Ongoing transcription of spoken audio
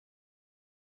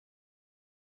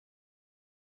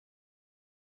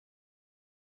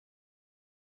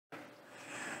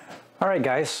Alright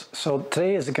guys, so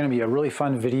today is going to be a really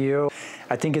fun video.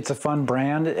 I think it's a fun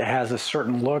brand. It has a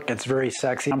certain look. It's very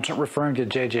sexy. I'm referring to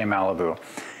jjmalibu.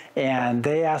 And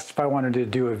they asked if I wanted to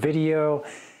do a video,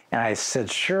 and I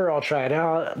said sure, I'll try it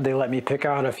out. They let me pick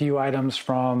out a few items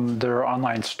from their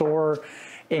online store,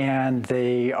 and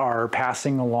they are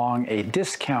passing along a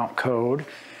discount code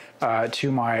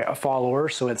to my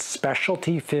followers. So it's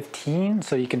Specialty15,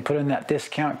 so you can put in that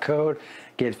discount code,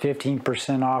 get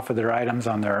 15% off of their items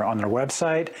on their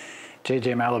website,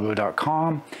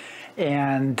 jjmalibu.com.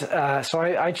 And so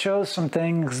I chose some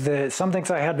things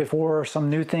I had before,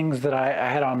 some new things that I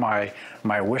had on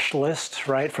my wish list,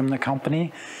 right, from the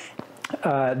company.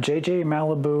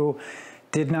 jjmalibu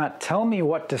did not tell me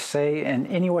what to say in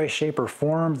any way, shape, or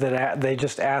form. They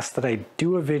just asked that I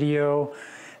do a video.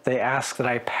 They asked that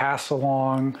I pass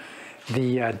along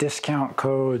the discount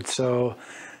code. So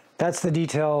that's the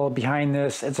detail behind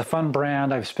this. It's a fun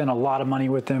brand. I've spent a lot of money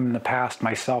with them in the past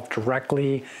myself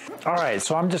directly. All right,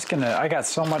 so I got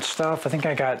so much stuff. I think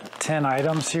I got 10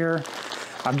 items here.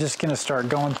 I'm just gonna start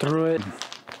going through it.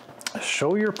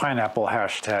 Show your pineapple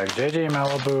hashtag,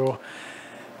 jjmalibu.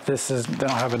 They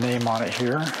don't have a name on it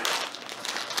here.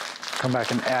 Come back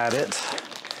and add it.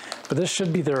 But this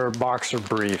should be their boxer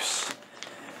briefs.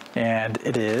 And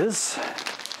it is.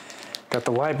 Got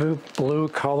the light blue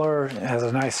color. It has a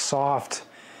nice soft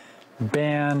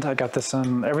band. I got this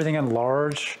in everything in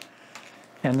large.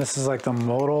 And this is like the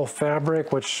modal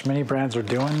fabric, which many brands are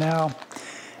doing now.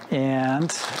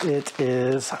 And it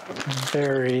is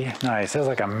very nice. It has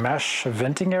like a mesh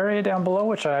venting area down below,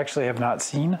 which I actually have not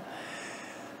seen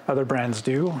other brands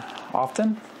do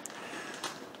often.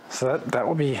 So that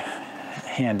will be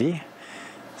handy.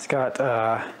 It's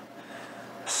got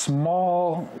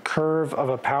small curve of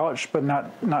a pouch, but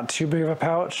not too big of a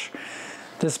pouch.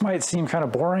 This might seem kind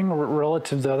of boring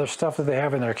relative to other stuff that they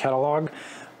have in their catalog,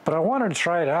 but I wanted to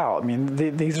try it out. I mean,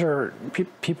 these are,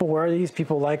 people wear these,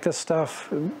 people like this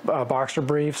stuff, boxer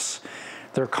briefs.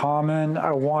 They're common.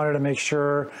 I wanted to make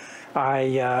sure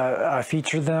I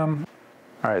feature them.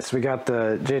 All right, so we got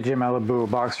the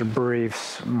jjmalibu boxer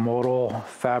briefs, modal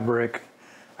fabric.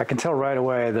 I can tell right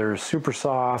away they're super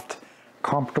soft,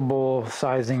 comfortable,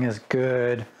 sizing is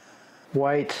good.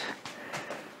 White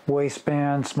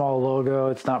waistband, small logo.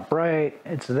 It's not bright,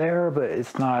 it's there, but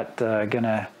it's not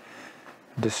gonna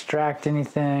distract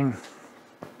anything.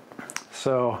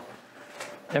 So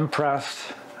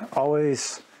impressed.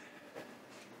 Always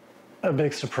a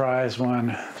big surprise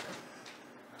when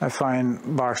I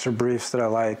find boxer briefs that I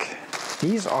like.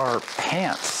 These are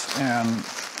pants, and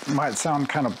might sound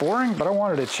kind of boring, but I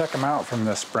wanted to check them out from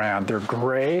this brand. They're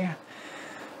gray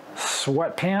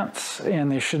sweatpants,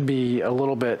 and they should be a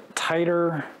little bit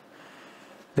tighter.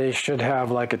 They should have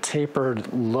like a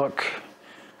tapered look.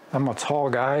 I'm a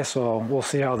tall guy, so we'll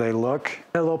see how they look.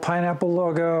 A little pineapple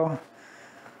logo,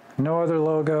 no other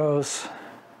logos.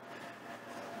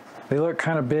 They look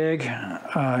kind of big.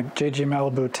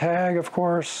 jjmalibu tag, of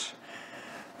course.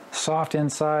 Soft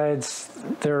insides.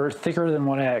 They're thicker than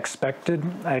what I expected.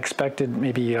 I expected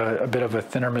maybe a bit of a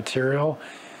thinner material,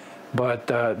 but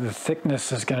the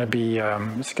thickness is going to be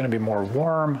it's going to be more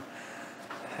warm,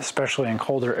 especially in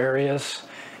colder areas.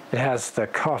 It has the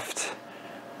cuffed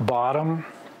bottom,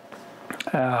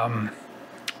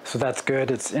 so that's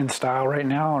good. It's in style right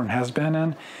now, and has been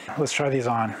in. Let's try these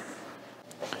on.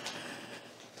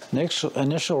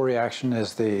 Initial reaction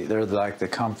is they're like the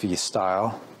comfy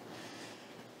style.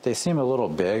 They seem a little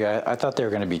big. I thought they were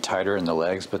going to be tighter in the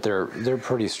legs, but they're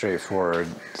pretty straightforward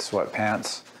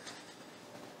sweatpants.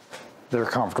 They're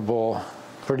comfortable,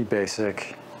 pretty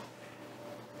basic.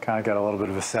 Kind of got a little bit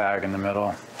of a sag in the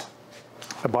middle.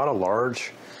 I bought a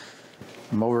large.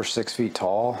 I'm over 6 feet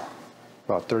tall,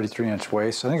 about 33-inch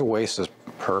waist. I think a waist is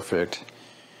perfect.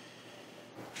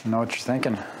 I know what you're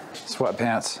thinking.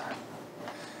 Sweatpants.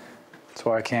 That's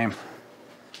why I came.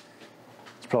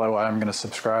 It's probably why I'm going to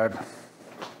subscribe.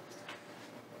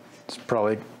 It's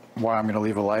probably why I'm going to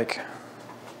leave a like.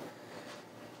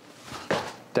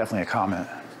 Definitely a comment.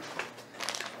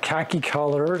 Khaki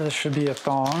color, this should be a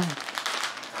thong.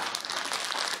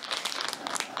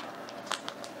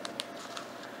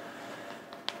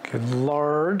 Good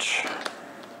large.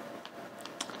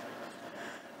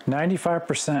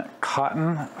 95%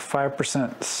 cotton,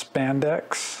 5%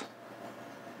 spandex.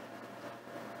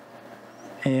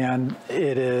 And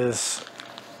it is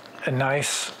a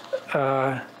nice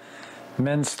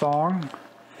men's thong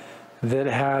that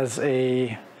has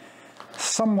a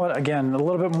somewhat, again, a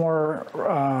little bit more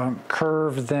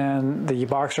curve than the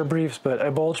boxer briefs, but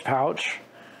a bulge pouch.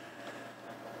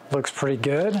 Looks pretty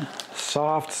good.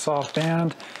 Soft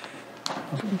band.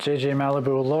 JJ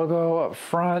Malibu logo up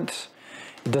front.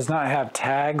 It does not have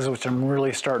tags, which I'm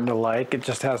really starting to like. It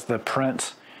just has the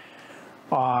print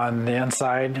on the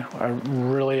inside. I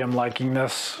really am liking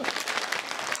this.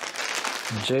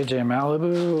 JJ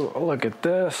Malibu, look at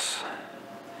this.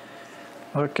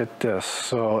 Look at this.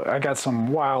 So I got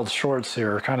some wild shorts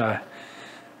here, kind of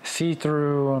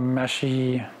see-through,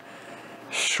 meshy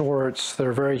shorts.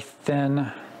 They're very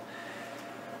thin.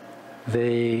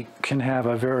 They can have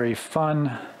a very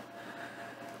fun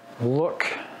look,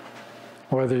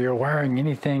 whether you're wearing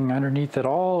anything underneath at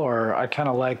all, or I kind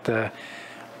of like the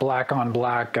black on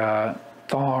black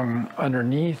thong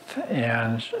underneath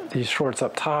and these shorts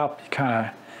up top. You kind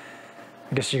of,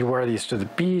 I guess you could wear these to the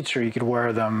beach, or you could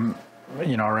wear them,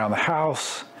 you know, around the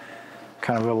house.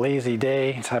 Kind of a lazy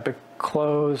day type of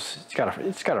clothes. It's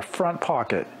got a front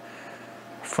pocket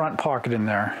in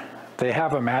there. They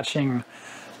have a matching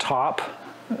top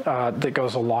that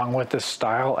goes along with this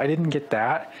style. I didn't get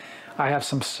that. I have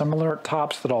some similar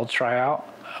tops that I'll try out,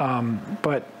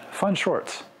 but fun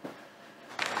shorts.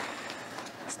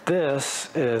 This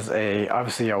is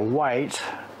obviously a white.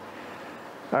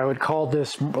 I would call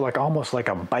this like almost like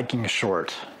a biking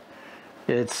short.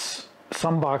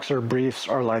 Some boxer briefs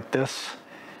are like this.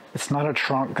 It's not a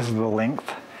trunk because of the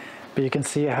length, but you can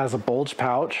see it has a bulge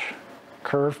pouch,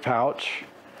 curved pouch.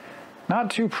 Not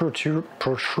too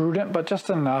protrudent, but just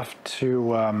enough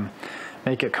to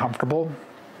make it comfortable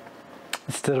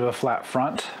instead of a flat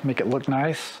front, make it look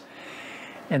nice.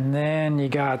 And then you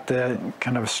got the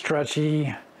kind of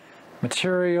stretchy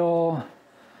material,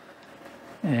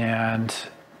 and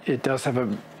it does have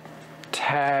a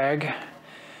tag.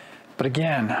 But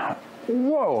again,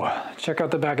 whoa, check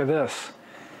out the back of this.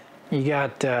 You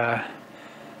got kind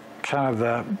of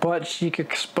the butt cheek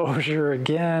exposure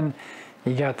again.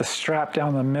 You got the strap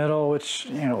down the middle, which,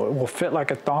 you know, it will fit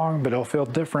like a thong, but it'll feel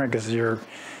different because your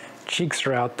cheeks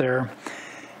are out there.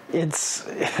 It's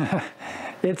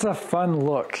it's a fun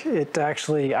look. It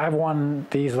actually, I've worn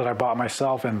these that I bought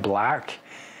myself in black,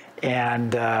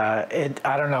 and I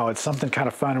don't know, it's something kind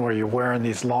of fun where you're wearing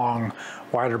these long,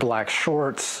 wider black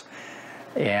shorts,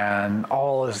 and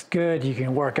all is good. You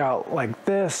can work out like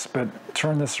this, but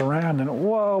turn this around and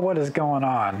whoa, what is going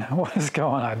on? What is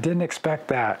going on? Didn't expect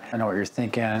that. I know what you're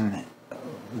thinking.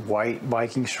 White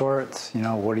biking shorts, you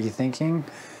know, what are you thinking?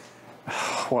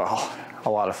 Well, a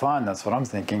lot of fun, that's what I'm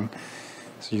thinking.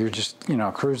 So you're just, you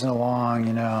know, cruising along,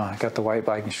 you know, got the white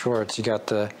biking shorts, you got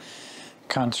the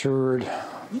contoured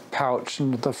pouch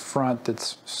in the front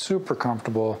that's super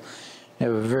comfortable. You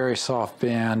have a very soft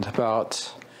band,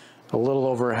 about a little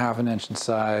over ½ an inch in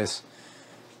size,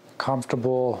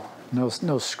 comfortable, no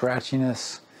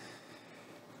scratchiness.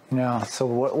 You know, so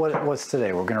what's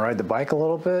today? We're gonna ride the bike a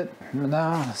little bit?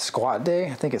 No, squat day?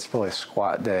 I think it's probably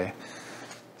squat day.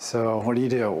 So what do you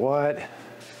do? What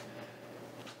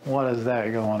is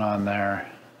that going on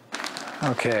there?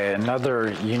 Okay,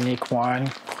 another unique one.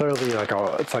 Clearly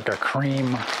it's like a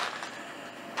cream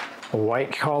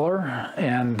white color,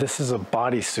 and this is a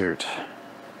bodysuit.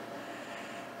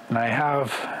 And I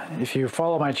have, if you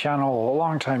follow my channel a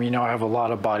long time, you know I have a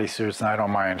lot of bodysuits and I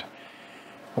don't mind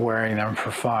wearing them for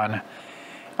fun.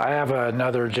 I have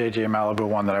another JJ Malibu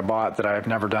one that I bought that I've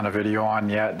never done a video on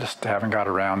yet, just haven't got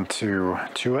around to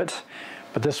it.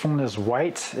 But this one is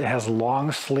white. It has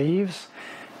long sleeves.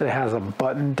 It has a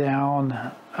button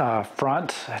down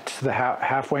front to the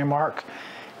halfway mark,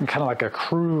 and kind of like a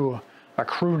crew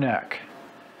neck.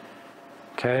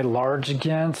 Okay, large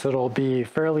again, so it'll be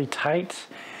fairly tight.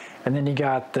 And then you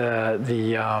got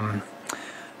the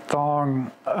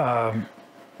thong,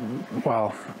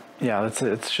 well, yeah,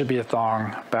 it should be a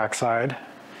thong backside,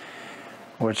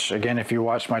 which again, if you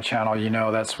watch my channel, you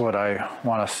know that's what I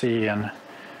want to see in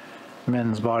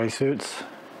men's bodysuits.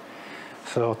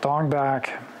 So thong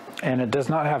back, and it does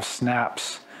not have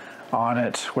snaps on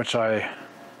it, which I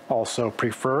also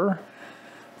prefer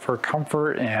for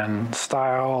comfort and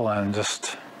style, and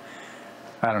just,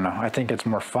 I don't know, I think it's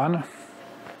more fun.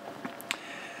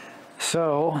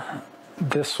 So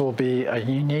this will be a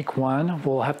unique one.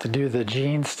 We'll have to do the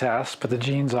jeans test, put the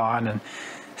jeans on and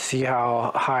see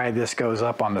how high this goes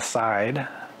up on the side.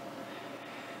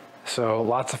 So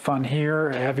lots of fun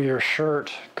here. Heavier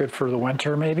shirt, good for the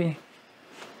winter maybe.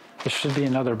 This should be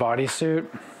another bodysuit.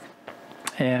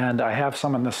 And I have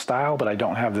some in this style, but I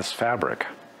don't have this fabric.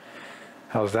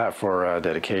 How's that for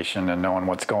dedication and knowing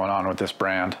what's going on with this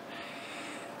brand?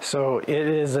 So it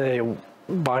is a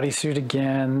bodysuit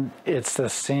again. It's the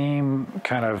same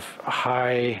kind of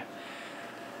high,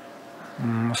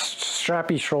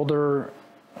 strappy shoulder,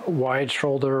 wide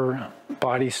shoulder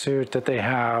bodysuit that they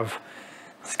have.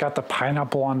 It's got the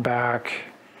pineapple on back.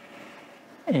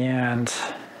 And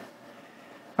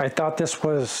I thought this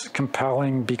was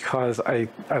compelling because I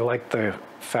like the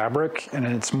fabric and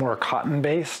it's more cotton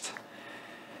based.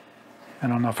 I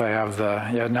don't know if I have the,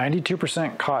 yeah,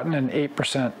 92% cotton and 8%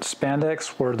 spandex,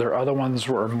 where their other ones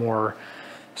were more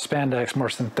spandex, more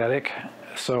synthetic.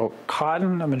 So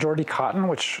cotton, a majority cotton,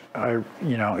 which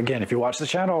again, if you watch the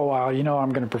channel a while, you know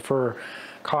I'm going to prefer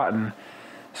cotton.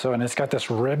 So, and it's got this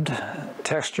ribbed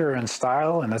texture and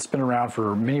style, and it's been around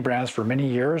for many brands for many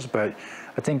years, but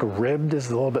I think ribbed is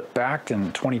a little bit backed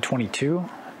in 2022.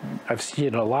 I've seen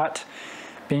it a lot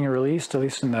being released, at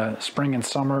least in the spring and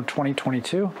summer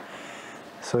 2022.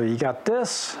 So you got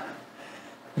this.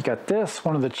 You got this.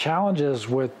 One of the challenges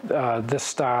with this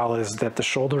style is that the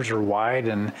shoulders are wide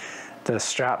and the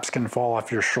straps can fall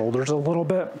off your shoulders a little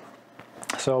bit.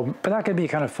 So, but that can be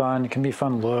kind of fun. It can be a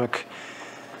fun look.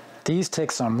 These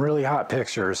take some really hot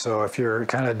pictures. So if you're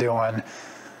kind of doing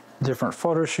different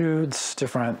photo shoots,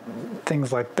 different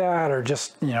things like that, or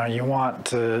just, you want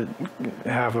to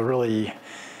have a really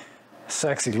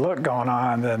sexy look going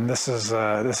on, then this is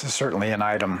certainly an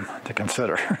item to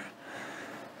consider.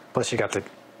 Plus you got the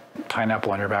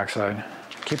pineapple on your backside.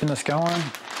 Keeping this going,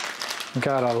 we've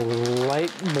got a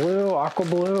light blue, aqua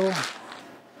blue,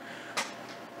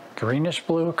 greenish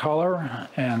blue color,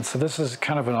 and so this is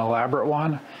kind of an elaborate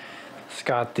one. It's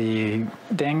got the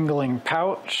dangling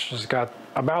pouch. It's got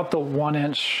about the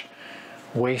 1-inch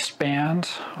waistband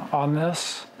on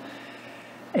this.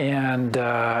 And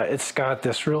it's got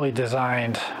this really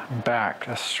designed back,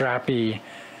 a strappy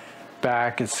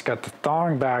back. It's got the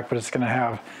thong back, but it's going to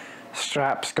have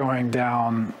straps going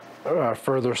down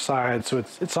further side. So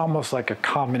it's almost like a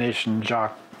combination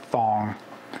jock thong.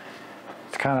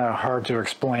 It's kind of hard to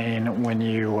explain when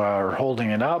you are holding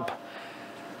it up.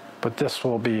 But this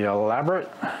will be elaborate,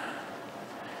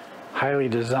 highly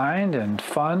designed and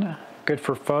fun, good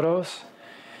for photos.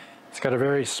 It's got a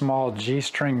very small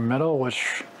G-string middle,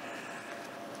 which,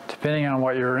 depending on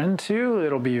what you're into,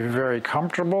 it'll be very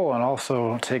comfortable and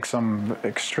also take some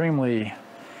extremely,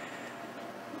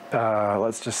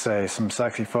 let's just say, some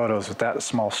sexy photos with that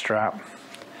small strap.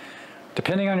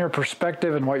 Depending on your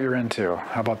perspective and what you're into.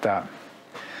 How about that?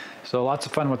 So lots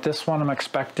of fun with this one, I'm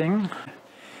expecting.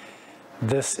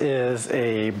 This is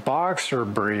a boxer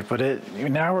brief, but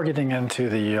now we're getting into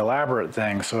the elaborate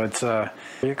thing. So it's a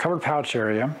covered pouch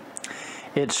area.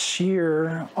 It's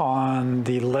sheer on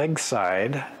the leg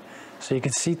side, so you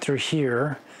can see through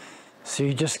here. So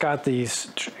you just got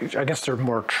these, I guess they're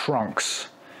more trunks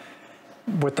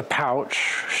with the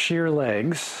pouch, sheer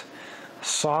legs,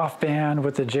 soft band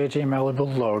with the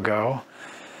jjmalibu logo.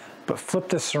 But flip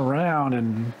this around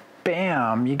and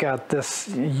bam, you got this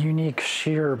unique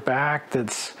sheer back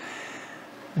that's,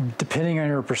 depending on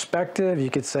your perspective, you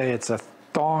could say it's a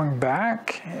thong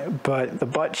back, but the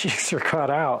butt cheeks are cut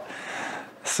out.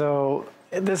 So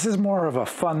this is more of a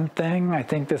fun thing. I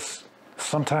think this,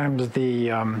 sometimes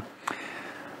the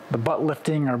butt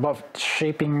lifting or butt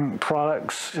shaping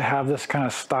products have this kind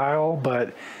of style,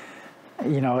 but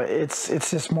it's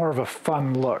just more of a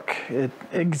fun look. It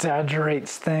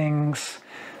exaggerates things.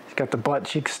 It's got the butt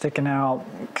cheeks sticking out,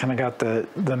 kind of got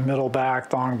the middle back,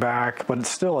 thong back, but it's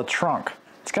still a trunk.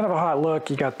 It's kind of a hot look.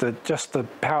 You got just the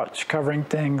pouch covering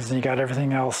things, and you got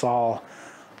everything else all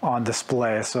on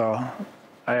display. So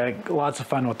I had lots of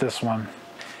fun with this one.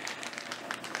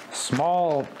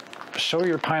 Small, show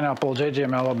your pineapple,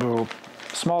 jjmalibu,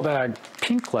 small bag,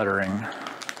 pink lettering.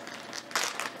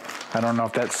 I don't know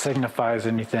if that signifies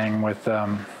anything with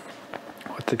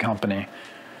the company.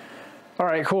 All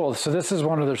right, cool. So this is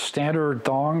one of their standard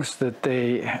thongs that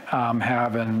they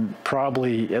have in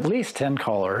probably at least 10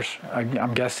 colors.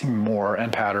 I'm guessing more,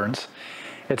 and patterns.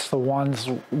 It's the ones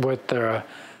with the,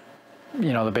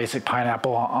 the basic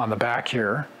pineapple on the back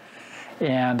here.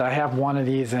 And I have one of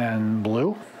these in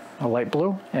blue, a light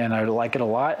blue, and I like it a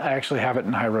lot. I actually have it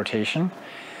in high rotation.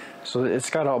 So it's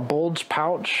got a bulge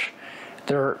pouch.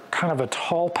 They're kind of a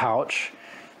tall pouch.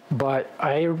 But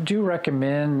I do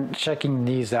recommend checking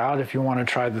these out if you want to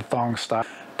try the thong style.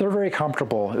 They're very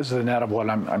comfortable, is the net of what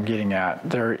I'm getting at.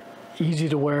 They're easy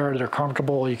to wear, they're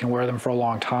comfortable, you can wear them for a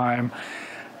long time.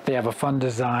 They have a fun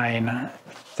design.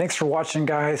 Thanks for watching,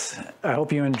 guys. I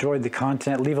hope you enjoyed the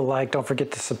content. Leave a like, don't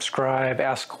forget to subscribe,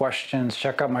 ask questions,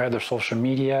 check out my other social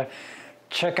media.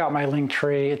 Check out my link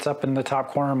tree, it's up in the top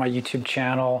corner of my YouTube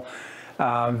channel.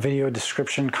 Video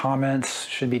description, comments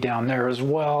should be down there as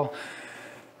well.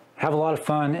 Have a lot of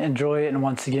fun, enjoy it, and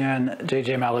once again,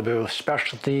 jjmalibu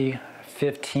Specialty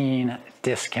 15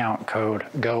 discount code.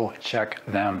 Go check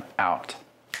them out.